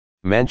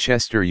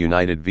Manchester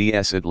United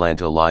vs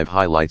Atlanta live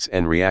highlights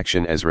and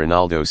reaction as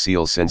Ronaldo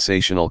seals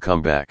sensational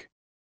comeback.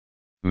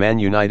 Man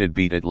United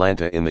beat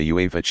Atlanta in the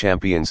UEFA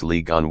Champions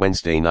League on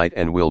Wednesday night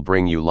and will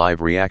bring you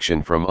live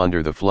reaction from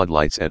under the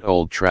floodlights at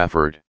Old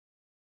Trafford.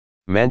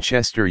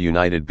 Manchester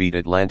United beat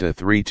Atlanta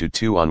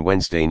 3-2 on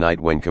Wednesday night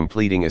when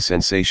completing a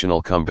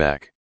sensational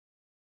comeback.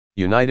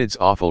 United's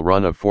awful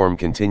run of form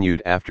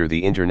continued after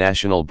the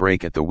international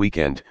break at the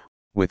weekend,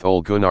 with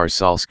Ole Gunnar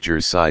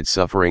Solskjaer's side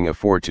suffering a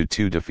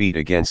 4-2 defeat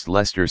against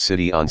Leicester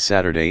City on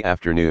Saturday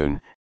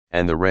afternoon,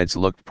 and the Reds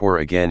looked poor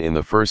again in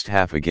the first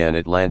half against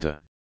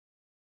Atlanta.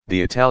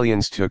 The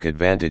Italians took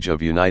advantage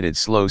of United's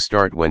slow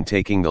start when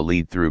taking the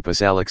lead through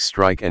Pasalik's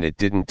strike, and it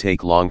didn't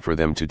take long for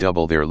them to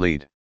double their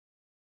lead.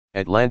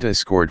 Atlanta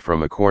scored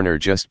from a corner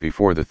just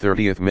before the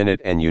 30th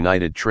minute and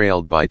United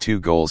trailed by 2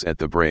 goals at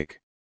the break.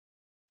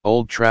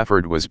 Old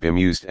Trafford was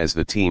bemused as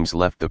the teams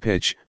left the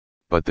pitch,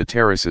 but the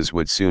terraces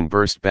would soon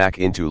burst back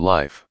into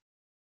life.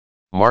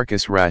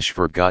 Marcus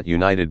Rashford got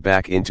United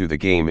back into the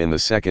game in the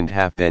second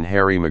half, then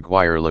Harry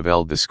Maguire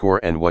levelled the score,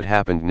 and what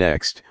happened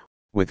next,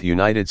 with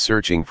United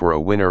searching for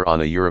a winner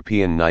on a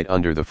European night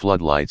under the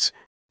floodlights,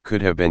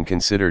 could have been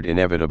considered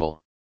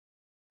inevitable.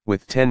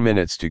 With 10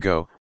 minutes to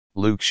go,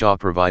 Luke Shaw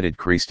provided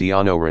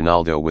Cristiano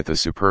Ronaldo with a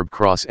superb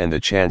cross and the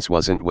chance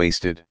wasn't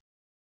wasted.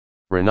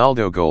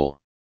 Ronaldo goal.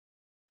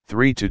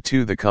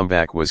 3-2. The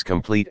comeback was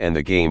complete and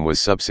the game was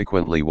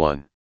subsequently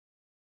won.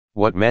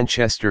 What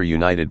Manchester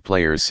United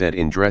players said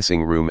in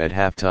dressing room at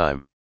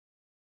halftime.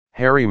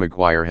 Harry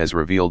Maguire has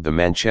revealed the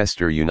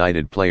Manchester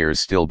United players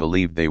still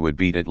believed they would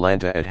beat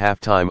Atlanta at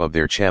halftime of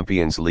their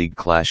Champions League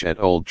clash at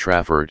Old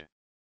Trafford.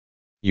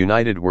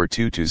 United were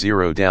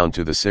 2-0 down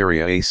to the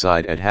Serie A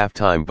side at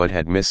halftime but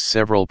had missed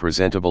several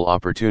presentable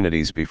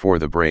opportunities before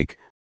the break,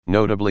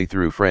 notably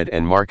through Fred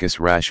and Marcus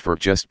Rashford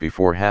just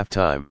before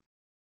halftime.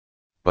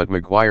 But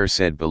Maguire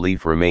said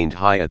belief remained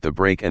high at the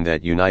break and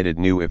that United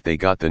knew if they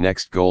got the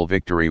next goal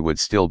victory would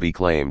still be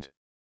claimed.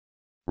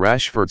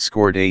 Rashford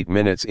scored 8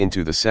 minutes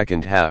into the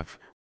second half,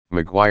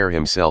 Maguire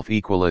himself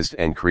equalized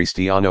and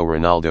Cristiano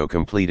Ronaldo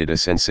completed a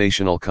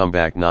sensational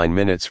comeback 9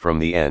 minutes from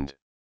the end.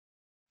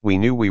 We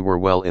knew we were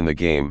well in the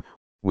game,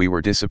 we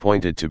were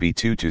disappointed to be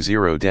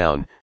 2-0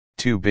 down,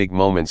 2 big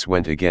moments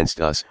went against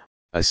us,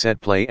 a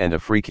set play and a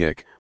free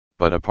kick,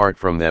 but apart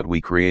from that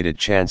we created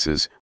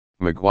chances,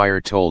 Maguire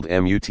told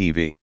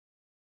MUTV.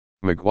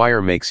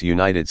 Maguire makes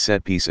United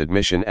set-piece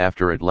admission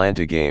after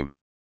Atlanta game.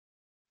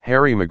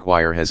 Harry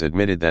Maguire has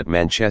admitted that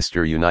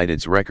Manchester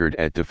United's record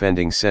at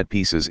defending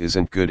set-pieces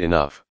isn't good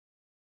enough.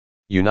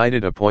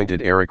 United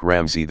appointed Eric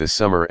Ramsey this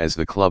summer as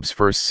the club's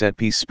first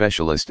set-piece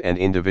specialist and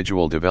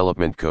individual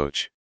development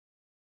coach.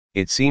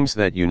 It seems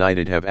that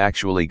United have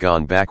actually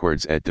gone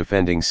backwards at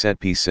defending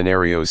set-piece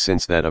scenarios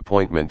since that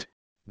appointment,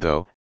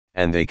 though,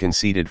 and they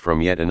conceded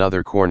from yet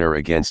another corner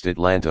against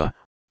Atlanta,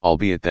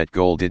 albeit that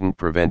goal didn't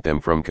prevent them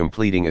from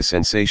completing a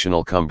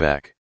sensational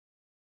comeback.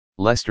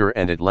 Leicester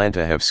and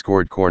Atlanta have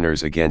scored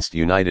corners against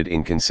United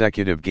in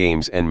consecutive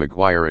games and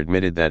Maguire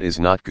admitted that is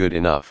not good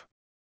enough.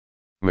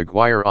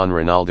 Maguire on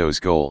Ronaldo's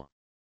goal.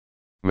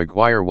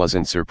 Maguire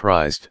wasn't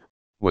surprised,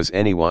 was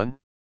anyone?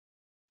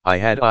 I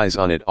had eyes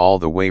on it all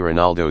the way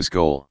Ronaldo's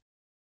goal.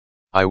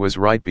 I was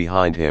right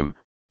behind him,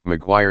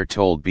 Maguire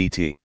told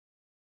BT.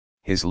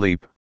 His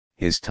leap,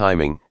 his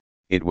timing,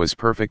 it was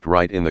perfect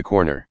right in the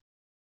corner.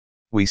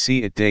 We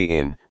see it day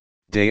in,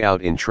 day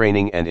out in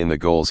training and in the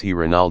goals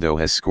Ronaldo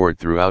has scored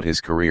throughout his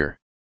career.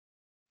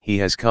 He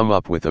has come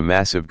up with a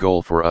massive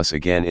goal for us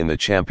again in the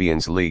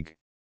Champions League.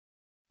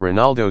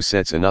 Ronaldo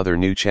sets another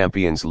new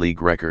Champions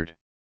League record.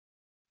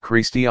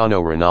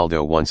 Cristiano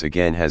Ronaldo once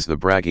again has the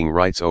bragging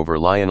rights over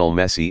Lionel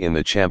Messi in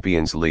the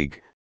Champions League,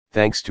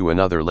 thanks to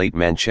another late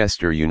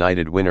Manchester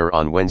United winner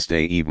on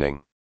Wednesday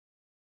evening.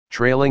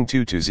 Trailing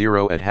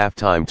 2-0 at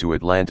halftime to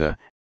Atlanta,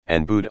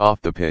 and booed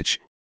off the pitch,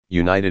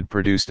 United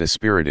produced a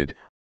spirited,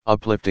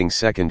 uplifting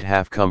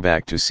second-half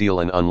comeback to seal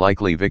an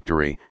unlikely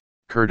victory,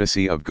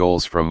 courtesy of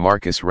goals from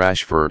Marcus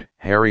Rashford,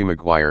 Harry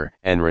Maguire,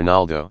 and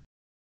Ronaldo.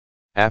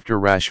 After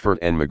Rashford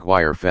and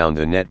Maguire found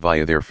the net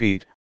via their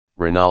feet,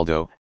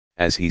 Ronaldo,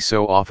 as he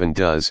so often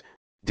does,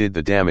 did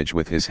the damage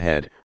with his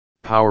head,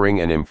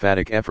 powering an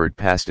emphatic effort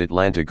past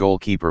Atlanta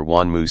goalkeeper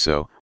Juan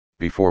Musso,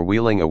 before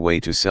wheeling away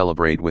to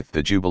celebrate with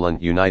the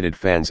jubilant United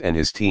fans and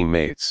his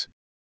teammates.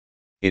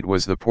 It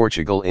was the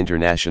Portugal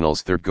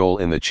international's 3rd goal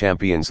in the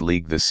Champions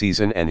League this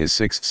season and his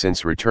 6th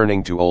since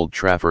returning to Old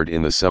Trafford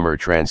in the summer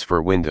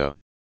transfer window.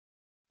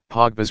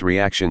 Pogba's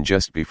reaction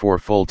just before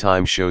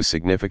full-time shows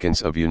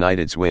significance of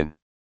United's win.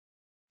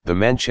 The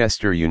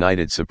Manchester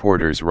United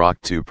supporters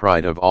rocked to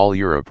Pride of All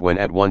Europe when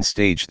at one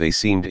stage they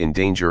seemed in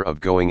danger of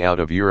going out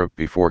of Europe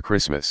before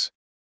Christmas.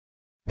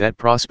 That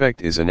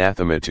prospect is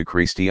anathema to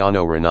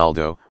Cristiano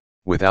Ronaldo,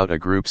 without a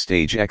group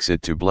stage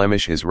exit to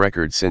blemish his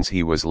record since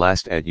he was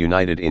last at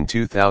United in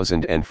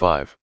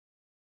 2005.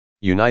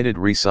 United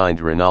re-signed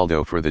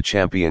Ronaldo for the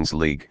Champions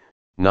League,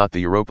 not the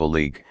Europa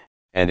League,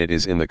 and it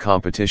is in the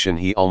competition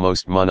he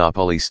almost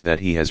monopolized that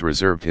he has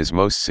reserved his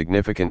most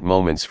significant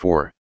moments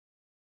for.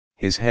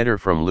 His header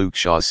from Luke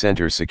Shaw's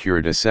centre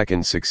secured a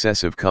second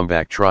successive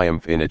comeback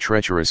triumph in a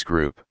treacherous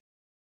group.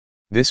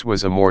 This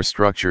was a more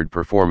structured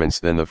performance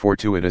than the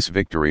fortuitous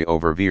victory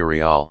over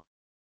Villarreal.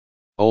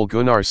 Ole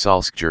Gunnar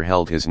Solskjaer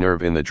held his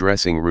nerve in the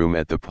dressing room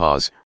at the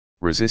pause,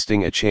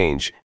 resisting a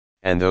change,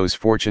 and those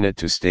fortunate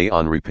to stay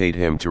on repaid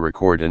him to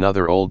record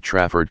another Old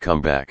Trafford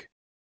comeback.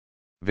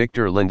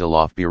 Victor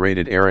Lindelof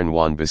berated Aaron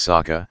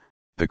Wan-Bissaka,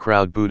 the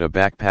crowd booed a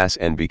back pass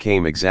and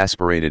became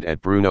exasperated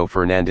at Bruno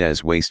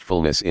Fernandes'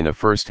 wastefulness in a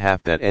first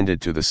half that ended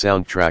to the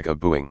soundtrack of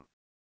booing.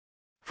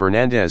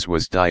 Fernandes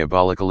was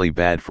diabolically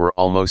bad for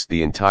almost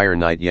the entire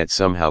night yet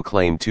somehow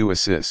claimed 2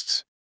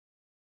 assists.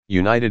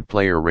 United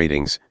player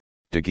ratings,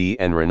 De Gea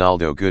and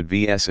Ronaldo good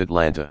vs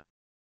Atalanta.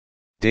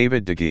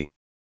 David De Gea.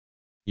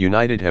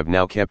 United have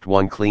now kept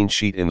 1 clean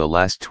sheet in the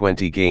last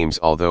 20 games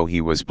although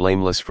he was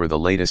blameless for the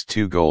latest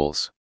 2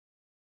 goals.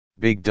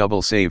 Big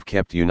double save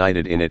kept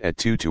United in it at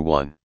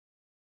 2-1.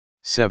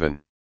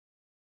 7.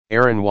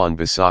 Aaron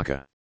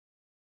Wan-Bissaka.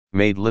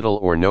 Made little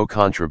or no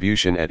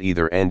contribution at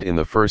either end in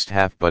the first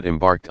half but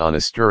embarked on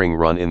a stirring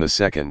run in the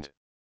second.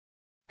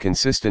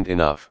 Consistent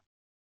enough.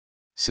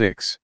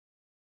 6.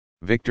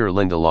 Victor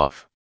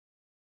Lindelof.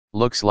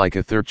 Looks like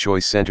a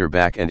third-choice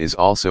centre-back and is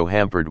also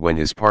hampered when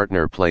his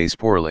partner plays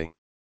poorly.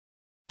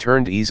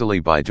 Turned easily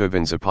by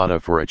Duvin Zapata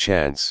for a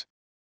chance.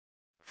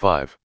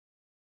 5.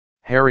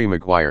 Harry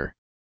Maguire.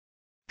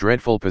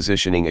 Dreadful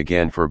positioning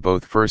again for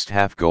both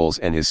first-half goals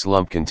and his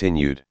slump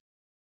continued.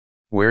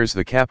 Wears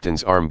the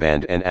captain's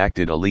armband and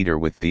acted a leader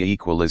with the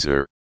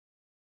equaliser.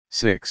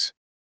 6.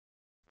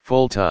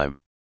 Full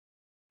time.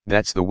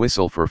 That's the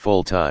whistle for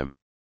full time.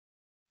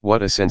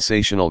 What a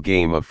sensational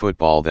game of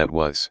football that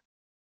was.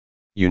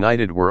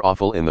 United were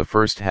awful in the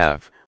first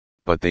half,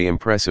 but they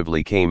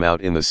impressively came out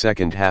in the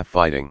second half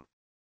fighting.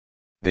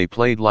 They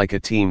played like a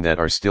team that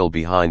are still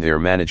behind their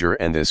manager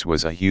and this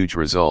was a huge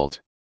result.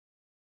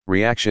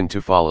 Reaction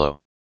to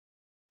follow.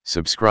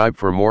 Subscribe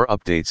for more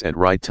updates at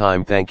right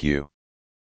time. Thank you.